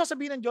katotohanan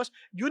sasabihin ng Diyos,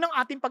 yun ang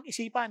ating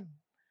pag-isipan.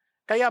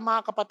 Kaya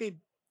mga kapatid,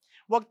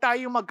 huwag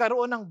tayong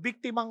magkaroon ng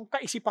biktimang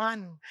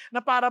kaisipan na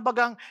para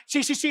bagang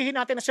sisisihin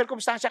natin ang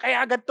sirkumstansya.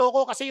 Kaya ganito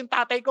ko kasi yung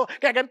tatay ko,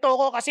 kaya ganito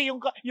ko kasi yung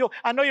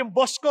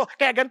boss ko,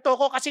 kaya ganito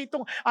ko kasi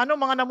itong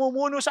mga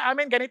namumuno sa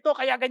amin, ganito,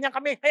 kaya ganyan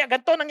kami, kaya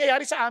ganito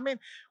nangyayari sa amin.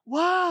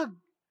 Wag!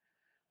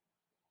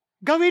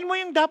 Gawin mo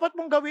yung dapat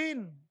mong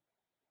gawin.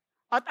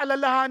 At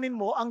alalahanin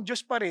mo, ang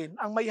Diyos pa rin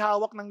ang may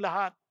hawak ng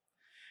lahat.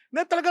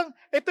 Na talagang,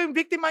 ito yung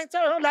victim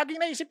mindset, laging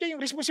naisip niya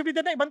yung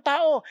responsibilidad ng ibang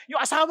tao. Yung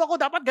asawa ko,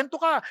 dapat ganito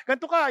ka.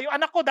 Yung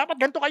anak ko, dapat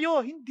ganito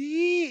kayo.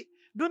 Hindi.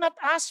 Do not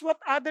ask what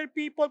other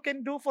people can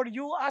do for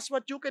you. Ask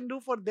what you can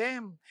do for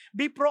them.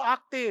 Be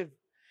proactive.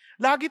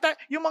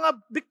 Yung mga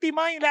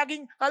biktima,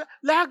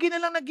 lagi na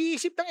lang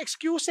nag-iisip ng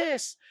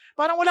excuses.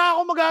 Parang wala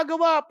akong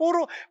magagawa.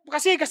 Puro,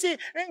 kasi,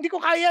 hindi ko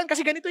kaya yan,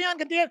 kasi ganito yan.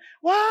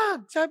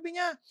 Wag! Sabi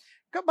niya,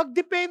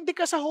 magdepende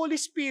ka sa Holy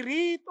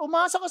Spirit.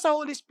 Umasa ka sa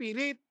Holy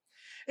Spirit.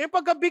 Yung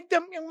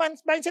pagka-victim, yung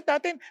mindset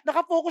natin,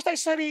 nakafocus tayo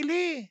sa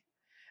sarili.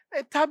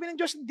 Sabi ng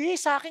Diyos, hindi,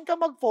 sa akin ka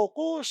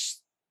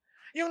mag-focus.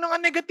 Yung mga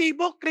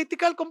negatibo,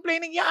 critical,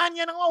 complaining, yan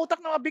ang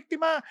utak ng mga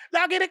biktima.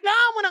 Lagi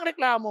reklamo ng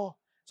reklamo.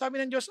 Sabi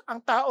ng Diyos, ang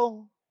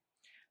taong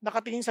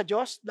nakatingin sa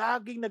Diyos,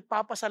 laging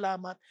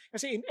nagpapasalamat.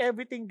 Kasi in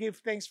everything,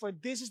 give thanks, for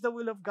this is the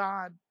will of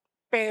God.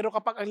 Pero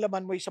kapag ang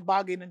laman mo ay sa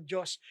bagay ng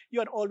Diyos, you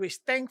are always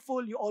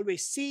thankful, you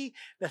always see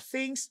the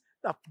things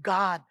of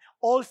God.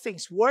 All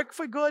things work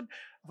for good.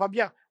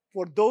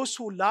 For those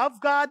who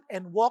love God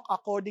and walk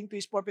according to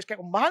His purpose.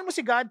 Kaya kung mahal mo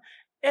si God,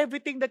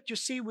 everything that you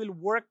see will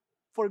work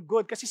for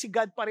good. Kasi si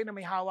God pa rin na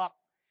may hawak.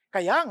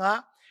 Kaya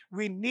nga,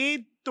 we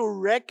need to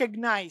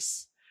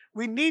recognize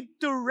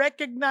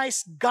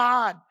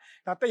God.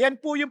 Yan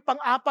po yung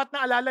pang-apat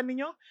na alala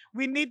ninyo.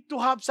 We need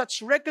to have such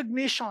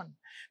recognition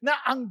na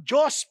ang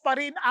Diyos pa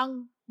rin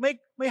ang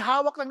may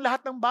hawak ng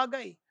lahat ng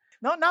bagay.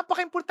 No?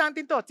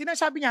 Napaka-importante ito.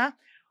 Sinasabi niya,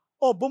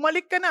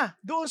 bumalik ka na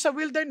doon sa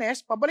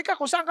wilderness, pabalik ka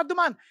kung saan ka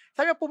duman.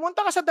 Sabi niya,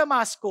 pumunta ka sa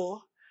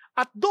Damasco,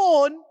 at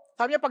doon,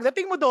 sabi niya,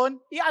 pagdating mo doon,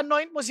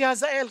 i-anoint mo si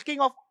Hazael, king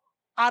of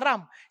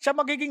Aram. Siya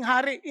magiging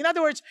hari. In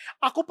other words,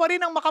 ako pa rin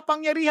ang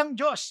makapangyarihang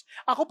Diyos.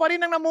 Ako pa rin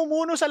ang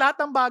namumuno sa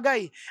lahat ng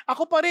bagay.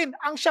 Ako pa rin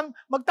ang siyang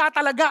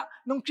magtatalaga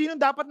ng sino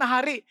dapat na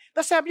hari.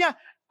 Tapos sabi niya,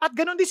 at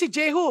ganoon din si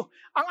Jehu,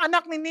 ang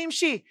anak ni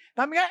Nimshi.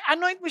 Sabi niya,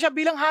 anoint mo siya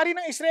bilang hari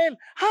ng Israel.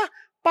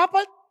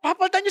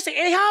 Papalitan niyo si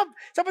Ahab.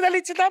 Sa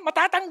madalit sila,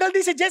 matatanggal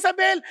din si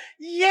Jezebel.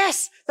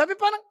 Yes! Sabi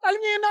parang,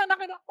 alam niyo yun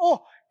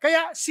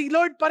kaya si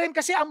Lord pa rin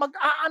kasi ang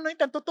mag-a-anoint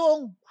ang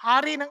totoong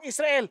hari ng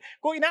Israel.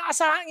 Kung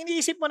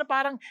iniisip mo na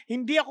parang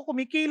hindi ako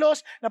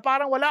kumikilos, na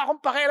parang wala akong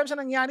pakialam sa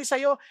nangyari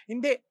sa'yo,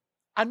 hindi.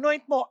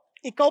 Anoint mo,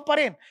 ikaw pa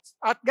rin.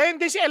 At gayon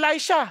din si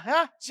Elisha,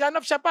 son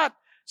of Shaphat,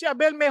 si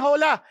Abel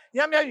Mehola.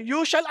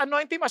 You shall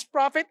anoint him as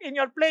prophet in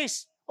your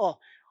place.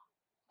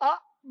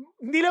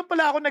 Hindi lang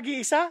pala ako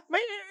nag-iisa.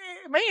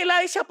 May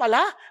Elisha pala.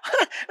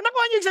 Ano ko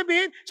niyo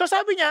sabihin? So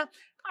sabi niya,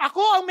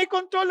 ako ang may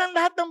control ng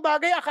lahat ng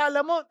bagay,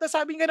 akala mo. Tapos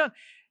sabi nga nun,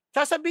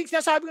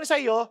 sinasabi ko sa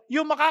iyo,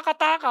 yung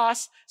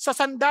makakatakas sa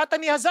sandata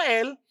ni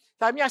Hazael,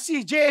 sabi niya,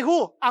 si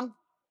Jehu ang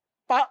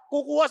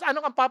kukuha,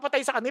 ang papatay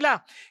sa kanila.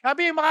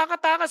 Sabi yung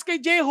makakatakas kay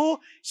Jehu,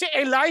 si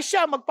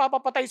Elisha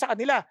magpapapatay sa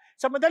kanila.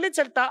 Sa madalit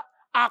salita,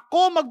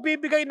 ako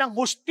magbibigay ng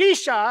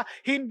hustisya,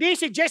 hindi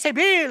si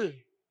Jezebel.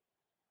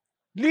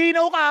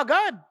 Linaw ka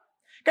agad.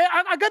 Kaya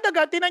ang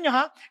agad-agad, tinan nyo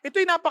ito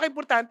yung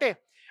napaka-importante.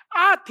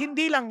 At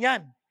hindi lang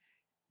yan.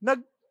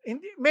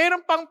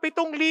 Meron pang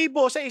 7,000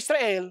 sa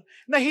Israel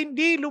na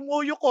hindi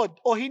lumuyukod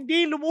o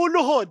hindi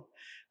lumuluhod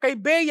kay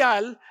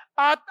Baal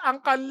at ang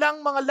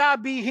kanilang mga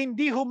labi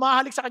hindi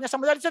humahalik sa kanya. Sa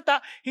madaling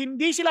salita,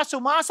 hindi sila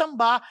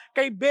sumasamba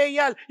kay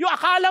Baal. Yung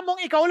akala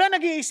mong ikaw lang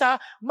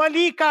nag-iisa,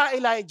 mali ka,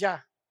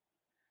 Elijah.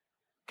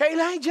 Kay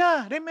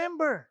Elijah,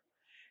 remember,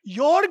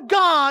 your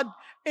God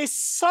is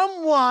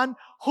someone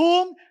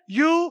whom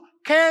you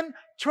can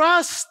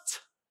trust.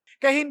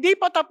 Kaya hindi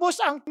pa tapos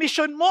ang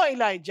mission mo,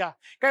 Elijah.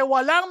 Kaya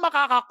walang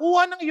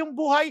makakakuha ng iyong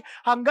buhay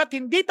hanggat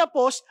hindi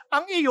tapos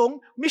ang iyong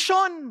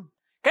mission.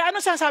 Kaya ano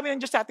sinasabi ng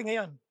Diyos sa atin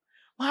ngayon?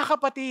 Mga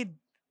kapatid,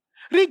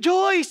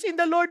 rejoice in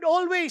the Lord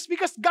always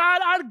because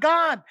God, our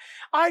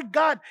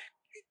God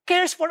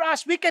cares for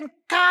us. We can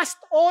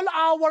cast all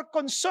our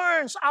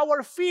concerns,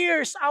 our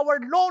fears, our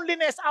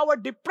loneliness, our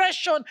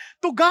depression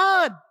to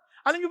God.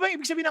 Alam niyo ba yung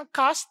ibig sabihin ng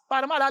cast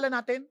para maalala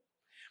natin?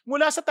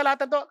 Mula sa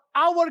talata to,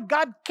 our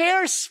God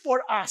cares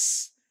for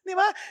us. Di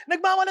ba?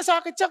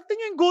 Nagmamalasakit siya.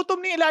 Tingnan yung gutom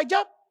ni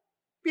Elijah.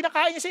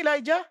 Pinakain niya si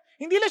Elijah.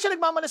 Hindi lang siya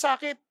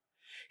nagmamalasakit.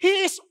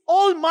 He is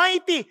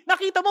almighty.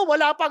 Nakita mo,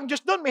 wala pa ang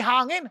Diyos doon. May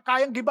hangin.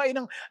 Kayang gibain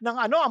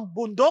ang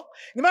bundok.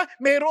 Diba?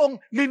 Mayroong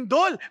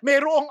lindol.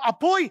 Mayroong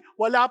apoy.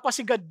 Wala pa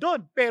si God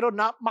doon. Pero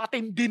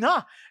matindi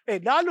na.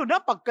 Lalo na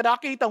pag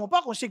nakita mo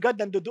pa kung si God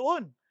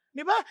nandoon.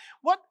 Diba?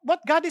 What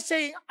God is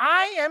saying,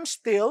 I am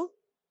still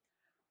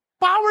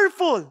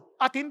powerful.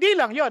 At hindi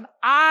lang yon,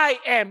 I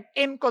am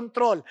in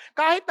control.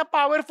 Kahit na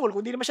powerful,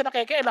 kung hindi naman siya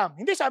nakikialam.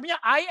 Hindi, sabi niya,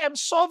 I am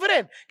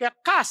sovereign. Kaya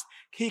cast,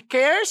 He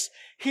cares,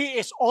 He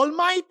is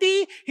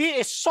almighty, He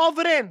is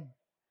sovereign.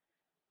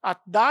 At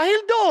dahil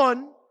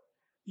doon,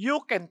 you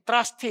can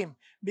trust Him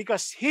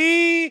because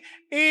He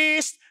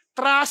is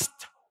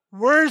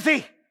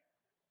trustworthy.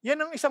 Yan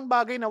ang isang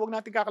bagay na huwag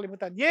natin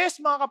kakalimutan. Yes,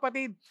 mga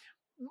kapatid,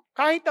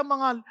 kahit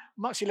ang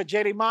sila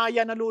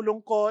Jeremiah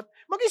nalulungkot,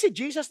 maging si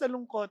Jesus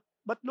nalungkot,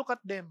 but look at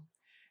them.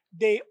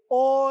 They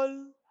all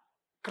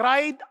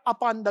cried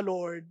upon the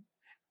Lord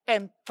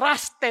and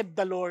trusted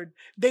the Lord.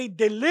 They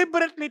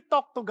deliberately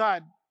talked to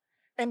God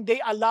and they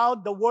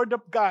allowed the Word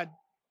of God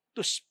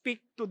to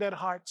speak to their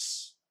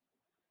hearts.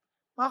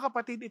 Mga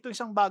kapatid, ito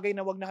isang bagay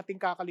na huwag nating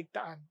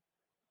kakaligtaan.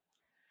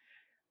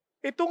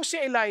 Itong si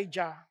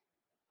Elijah,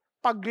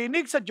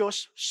 paglinig sa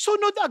Diyos,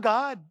 sunod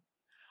agad.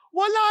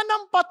 Wala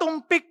nang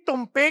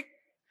patumpik-tumpik.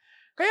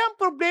 Kaya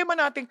ang problema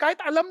natin, kahit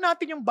alam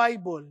natin yung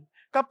Bible,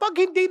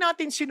 kapag hindi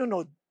natin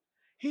sinunod,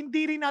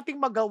 hindi rin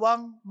natin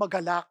magawang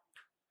magalak.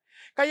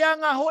 Kaya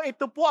nga ho,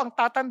 ito po ang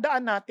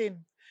tatandaan natin.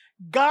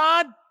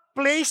 God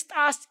placed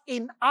us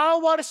in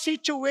our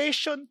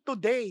situation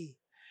today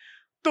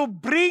to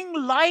bring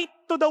light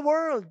to the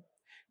world.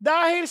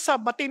 Dahil sa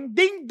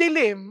matinding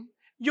dilim,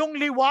 yung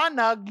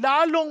liwanag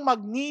lalong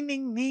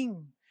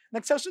magniningning.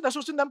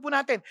 Nasusundan po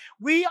natin,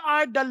 we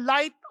are the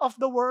light of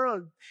the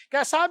world.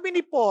 Kaya sabi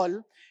ni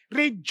Paul,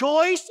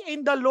 rejoice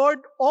in the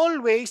Lord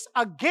always.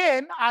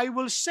 Again, I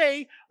will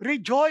say,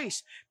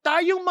 rejoice.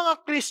 Tayong mga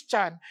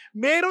Christian,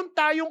 meron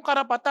tayong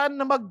karapatan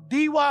na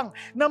magdiwang,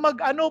 na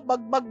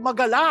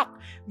magalak.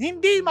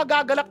 Hindi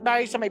magagalak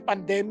dahil sa may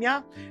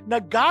pandemya,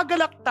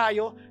 nagagalak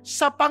tayo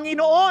sa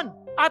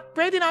Panginoon. At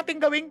pwede natin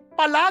gawing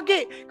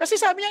palagi. Kasi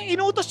sabi niya,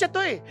 inutos siya to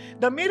eh.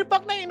 The mere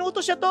fact na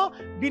inutos siya to,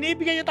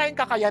 binibigyan niya tayong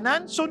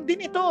kakayanan,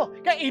 sundin ito.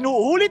 Kaya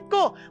inuulit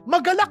ko,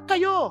 magalak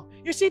kayo.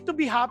 You see, to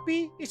be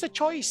happy is a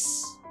choice.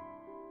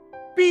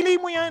 Pili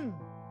mo yan.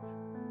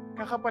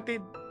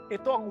 Kakapatid,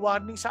 ito ang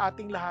warning sa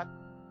ating lahat.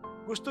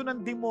 Gusto ng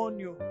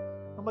demonyo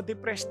na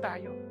ma-depress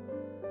tayo.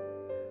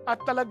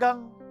 At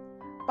talagang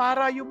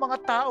para yung mga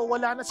tao,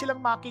 wala na silang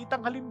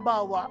makitang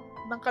halimbawa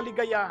ng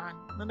kaligayahan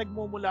na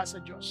nagmumula sa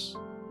Diyos.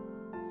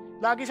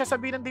 Lagi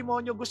sasabihin ng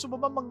demonyo, gusto mo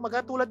ba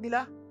magatulad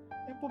nila?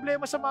 Yung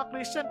problema sa mga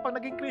Christian, pag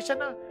naging Christian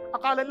na,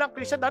 akala lang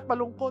Christian dapat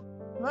malungkot.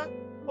 Ha?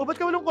 O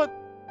ba't ka malungkot?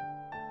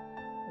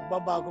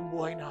 Magbabagong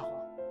buhay na ako.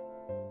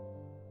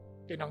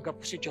 Tinanggap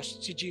ko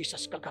si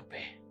Jesus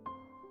kagabi.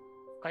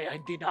 Kaya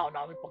hindi na ako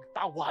namin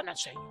pagtawanan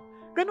sa inyo.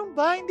 Ganun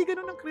ba? Hindi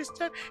ganun ang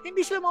Christian.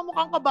 Hindi sila mga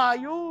mukhang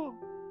kabayo.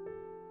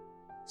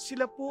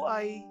 Sila po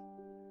ay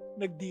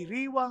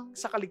nagdiriwang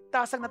sa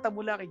kaligtasang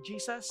natamula kay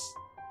Jesus.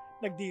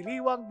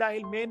 Nagdiriwang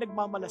dahil may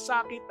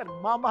nagmamalasakit at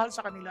nagmamahal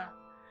sa kanila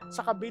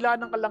sa kabila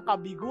ng kanilang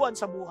kabiguan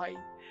sa buhay.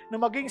 Na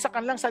maging sa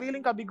kanilang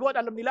sariling kabiguan,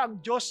 alam nila ang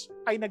Diyos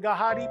ay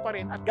naghahari pa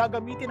rin at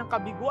gagamitin ang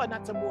kabiguan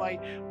at sa buhay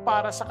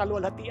para sa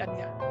kaluwalhatian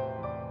niya.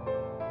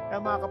 Kaya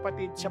mga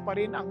kapatid, siya pa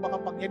rin ang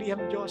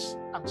makapangyarihang Diyos,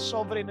 ang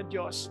sovereign na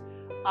Diyos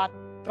at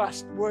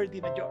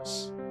trustworthy na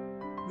Diyos.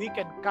 We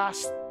can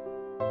cast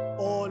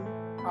all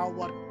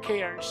our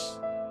cares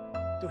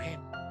to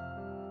Him.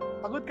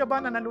 Pagod ka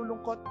ba na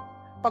nalulungkot?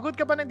 Pagod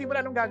ka ba na hindi mo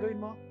anong gagawin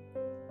mo?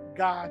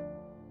 God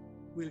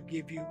will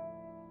give you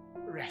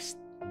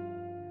rest.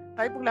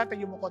 Tayo pong lahat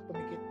ay yumukot,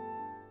 pumikit.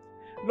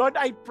 Lord,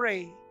 I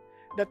pray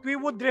that we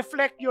would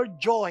reflect your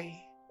joy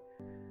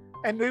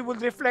and we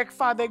would reflect,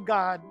 Father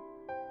God,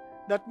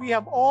 that we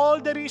have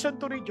all the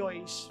reason to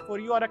rejoice for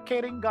you are a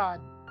caring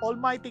God,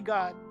 Almighty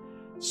God,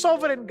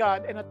 Sovereign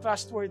God, and a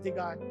trustworthy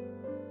God.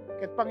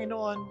 Kaya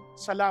Panginoon,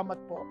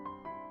 salamat po.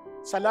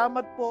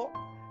 Salamat po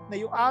na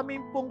yung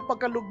aming pong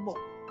pagkalugmok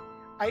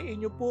ay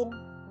inyo pong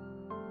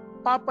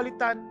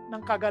papalitan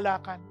ng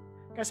kagalakan.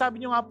 Kaya sabi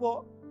nyo nga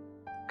po,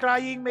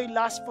 crying may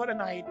last for a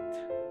night,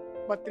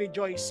 but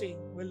rejoicing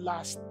will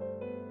last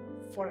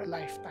for a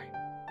lifetime.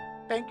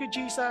 Thank you,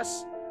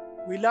 Jesus.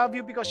 We love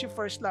you because you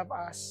first love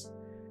us.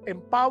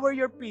 Empower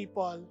your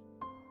people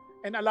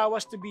and allow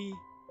us to be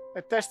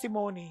a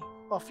testimony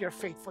of your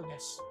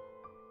faithfulness.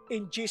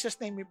 In Jesus'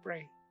 name we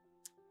pray.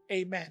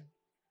 Amen,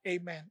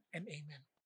 amen, and amen.